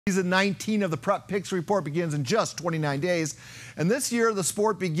Season 19 of the Prep Picks Report begins in just 29 days. And this year, the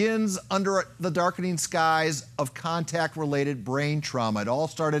sport begins under the darkening skies of contact-related brain trauma. It all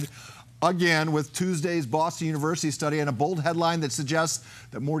started again with Tuesday's Boston University study and a bold headline that suggests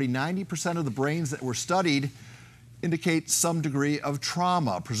that more than 90% of the brains that were studied indicate some degree of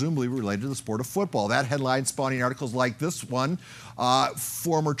trauma, presumably related to the sport of football. That headline spawning articles like this one.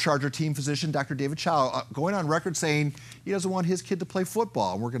 Former Charger team physician Dr. David Chao going on record saying he doesn't want his kid to play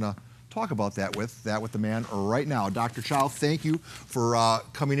football. And we're going to talk about that with the man right now. Dr. Chao, thank you for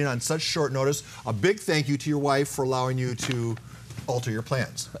coming in on such short notice. A big thank you to your wife for allowing you to alter your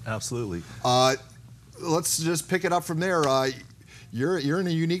plans. Absolutely. Let's just pick it up from there. You're in a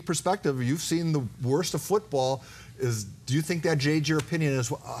unique perspective. You've seen the worst of football. Do you think that jades your opinion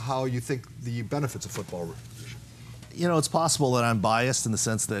as how you think the benefits of football? You know, it's possible that I'm biased in the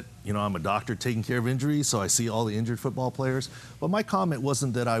sense that, you know, I'm a doctor taking care of injuries, so I see all the injured football players. But my comment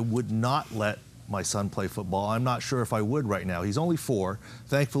wasn't that I would not let my son play football. I'm not sure if I would right now. He's only 4.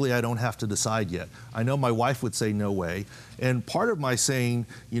 Thankfully, I don't have to decide yet. I know my wife would say no way. And part of my saying,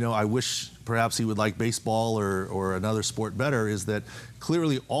 you know, I wish perhaps he would like baseball or another sport better is that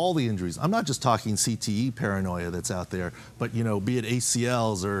clearly all the injuries, I'm not just talking CTE paranoia that's out there, but, you know, be it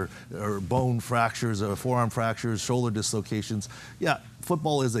ACLs or bone fractures or forearm fractures, shoulder dislocations. Yeah,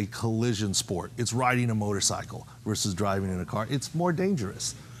 football is a collision sport. It's riding a motorcycle versus driving in a car. It's more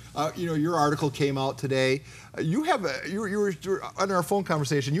dangerous. You know, your article came out today. You have you were on our phone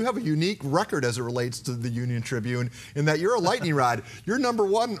conversation. You have a unique record as it relates to the Union Tribune in that you're a lightning rod. You're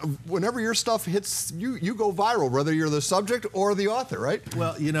 #1 whenever your stuff hits. You go viral, whether you're the subject or the author, right?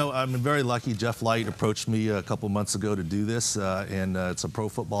 Well, you know, I'm very lucky. Jeff Light approached me a couple months ago to do this, and it's a Pro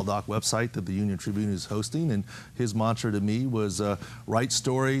Football Doc website that the Union Tribune is hosting. And his mantra to me was write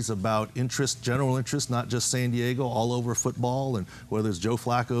stories about interest, general interest, not just San Diego, all over football, and whether it's Joe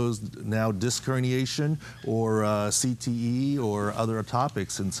Flacco's now disc herniation or CTE or other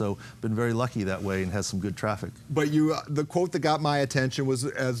topics, and so been very lucky that way and has some good traffic. But you, the quote that got my attention was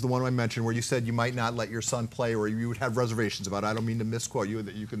as the one I mentioned, where you said you might not let your son play, or you would have reservations about it. I don't mean to misquote you.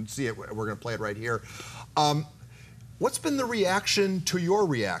 That you can see it. We're going to play it right here. What's been the reaction to your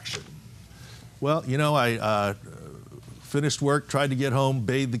reaction? Well, you know, I finished work, tried to get home,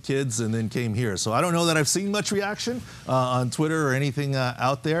 bathed the kids, and then came here. So I don't know that I've seen much reaction on Twitter or anything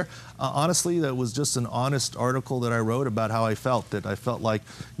out there. Honestly, that was just an honest article that I wrote about how I felt. That I felt like,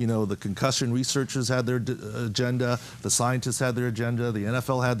 you know, the concussion researchers had their agenda, the scientists had their agenda, the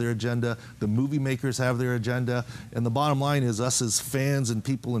NFL had their agenda, the movie makers have their agenda, and the bottom line is us as fans and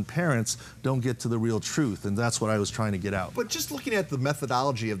people and parents don't get to the real truth, and that's what I was trying to get out. But just looking at the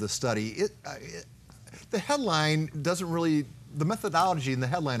methodology of the study, the headline doesn't really, the methodology and the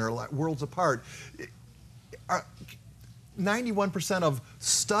headline are like worlds apart. 91% of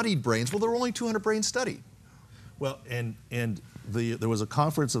studied brains, well, there were only 200 brains studied. Well, and there was a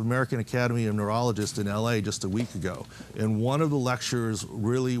conference of American Academy of Neurologists in LA just a week ago, and one of the lectures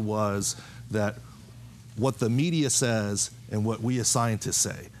really was that what the media says and what we as scientists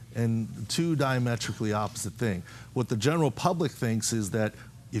say, and two diametrically opposite things. What the general public thinks is that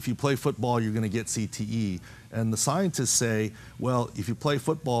if you play football, you're going to get CTE. And the scientists say, well, if you play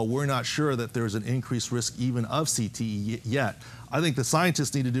football, we're not sure that there's an increased risk even of CTE yet. I think the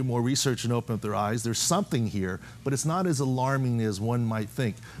scientists need to do more research and open up their eyes. There's something here, but it's not as alarming as one might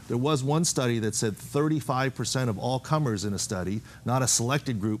think. There was one study that said 35% of all comers in a study, not a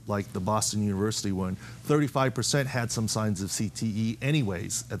selected group like the Boston University one, 35% had some signs of CTE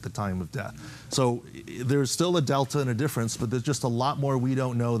anyways at the time of death. So there's still a delta and a difference, but there's just a lot more we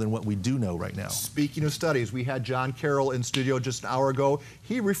don't know than what we do know right now. Speaking of studies, we had John Carroll in studio just an hour ago.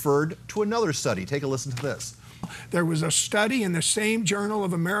 He referred to another study. Take a listen to this. There was a study in the same Journal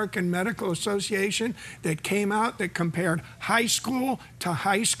of American Medical Association that came out that compared high school to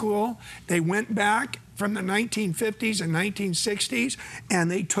high school. They went back from the 1950s and 1960s,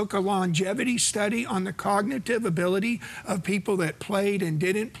 and they took a longevity study on the cognitive ability of people that played and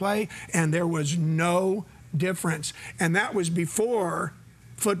didn't play, and there was no difference. And that was before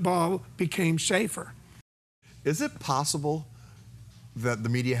football became safer. Is it possible that the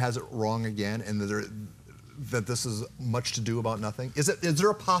media has it wrong again, and that this is much to do about nothing? Is there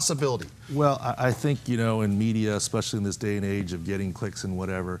a possibility? Well, I think, you know, in media, especially in this day and age of getting clicks and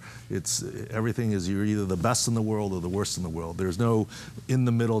whatever, everything is you're either the best in the world or the worst in the world. There's no in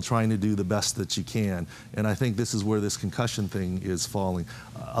the middle trying to do the best that you can. And I think this is where this concussion thing is falling.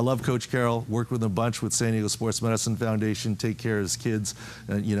 I love Coach Carroll. Worked with him a bunch with San Diego Sports Medicine Foundation, take care of his kids.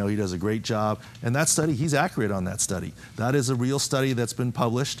 You know, he does a great job. And that study, he's accurate on that study. That is a real study that's been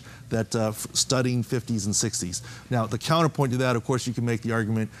published that studying 50s and 60s. Now, the counterpoint to that, of course, you can make the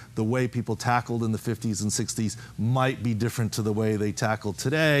argument the way people tackled in the 50s and 60s might be different to the way they tackle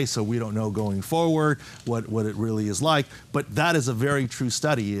today, so we don't know going forward what it really is like. But that is a very true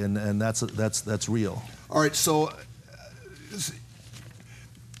study, and that's real. All right, so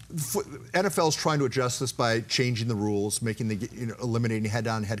NFL is trying to adjust this by changing the rules, making eliminating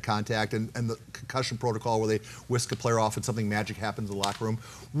head-on-head contact, and the concussion protocol where they whisk a player off and something magic happens in the locker room.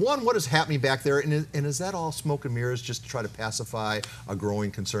 One, what is happening back there, and is that all smoke and mirrors just to try to pacify a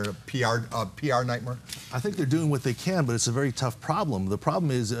growing concern, a PR nightmare? I think they're doing what they can, but it's a very tough problem. The problem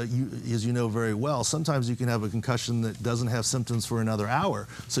is, as you know very well, sometimes you can have a concussion that doesn't have symptoms for another hour.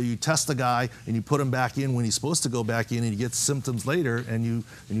 So you test the guy and you put him back in when he's supposed to go back in, and he gets symptoms later, and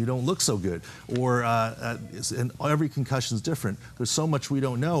you don't look so good. Or and every concussion is different. There's so much we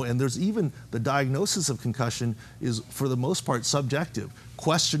don't know, and there's even the diagnosis of concussion is for the most part subjective.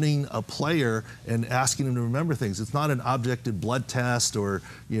 Questioning a player and asking him to remember things. It's not an objective blood test or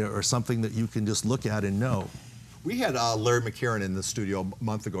something that you can just look at and know. We had Larry McCarron in the studio a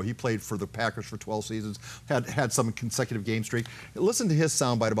month ago. He played for the Packers for 12 seasons, had some consecutive game streak. Listen to his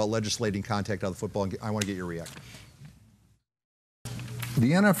soundbite about legislating contact out of the football, and I want to get your reaction.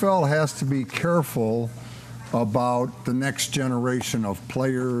 The NFL has to be careful about the next generation of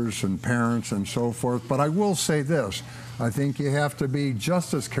players and parents and so forth, but I will say this. I think you have to be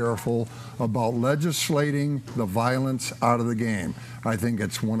just as careful about legislating the violence out of the game. I think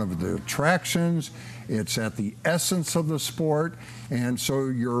it's one of the attractions. It's at the essence of the sport, and so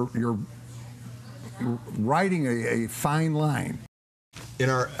you're riding a fine line. In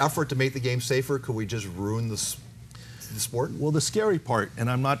our effort to make the game safer, could we just ruin the sport? Well, the scary part, and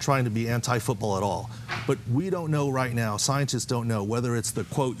I'm not trying to be anti-football at all, but we don't know right now, scientists don't know whether it's the,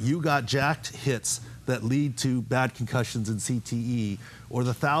 quote, you got jacked hits that lead to bad concussions and CTE, or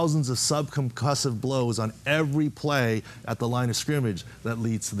the thousands of subconcussive blows on every play at the line of scrimmage that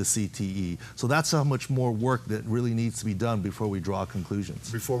leads to the CTE. So that's how much more work that really needs to be done before we draw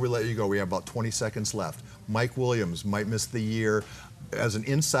conclusions. Before we let you go, we have about 20 seconds left. Mike Williams might miss the year. As an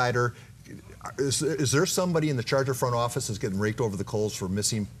insider, is there somebody in the Charger front office that's getting raked over the coals for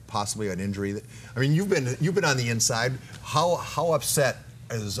missing possibly an injury? I mean, you've been on the inside. How upset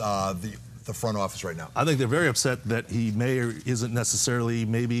is the front office right now? I think they're very upset that he may or isn't necessarily,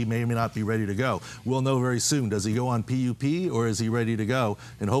 may not be ready to go. We'll know very soon. Does he go on PUP or is he ready to go?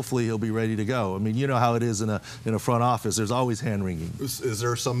 And hopefully he'll be ready to go. I mean, you know how it is in a front office. There's always hand wringing. Is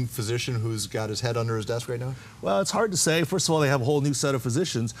there some physician who's got his head under his desk right now? Well, it's hard to say. First of all, they have a whole new set of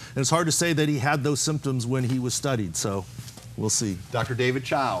physicians, and it's hard to say that he had those symptoms when he was studied. So we'll see. Dr. David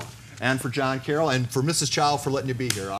Chao. And for John Carroll, and for Mrs. Chao for letting you be here.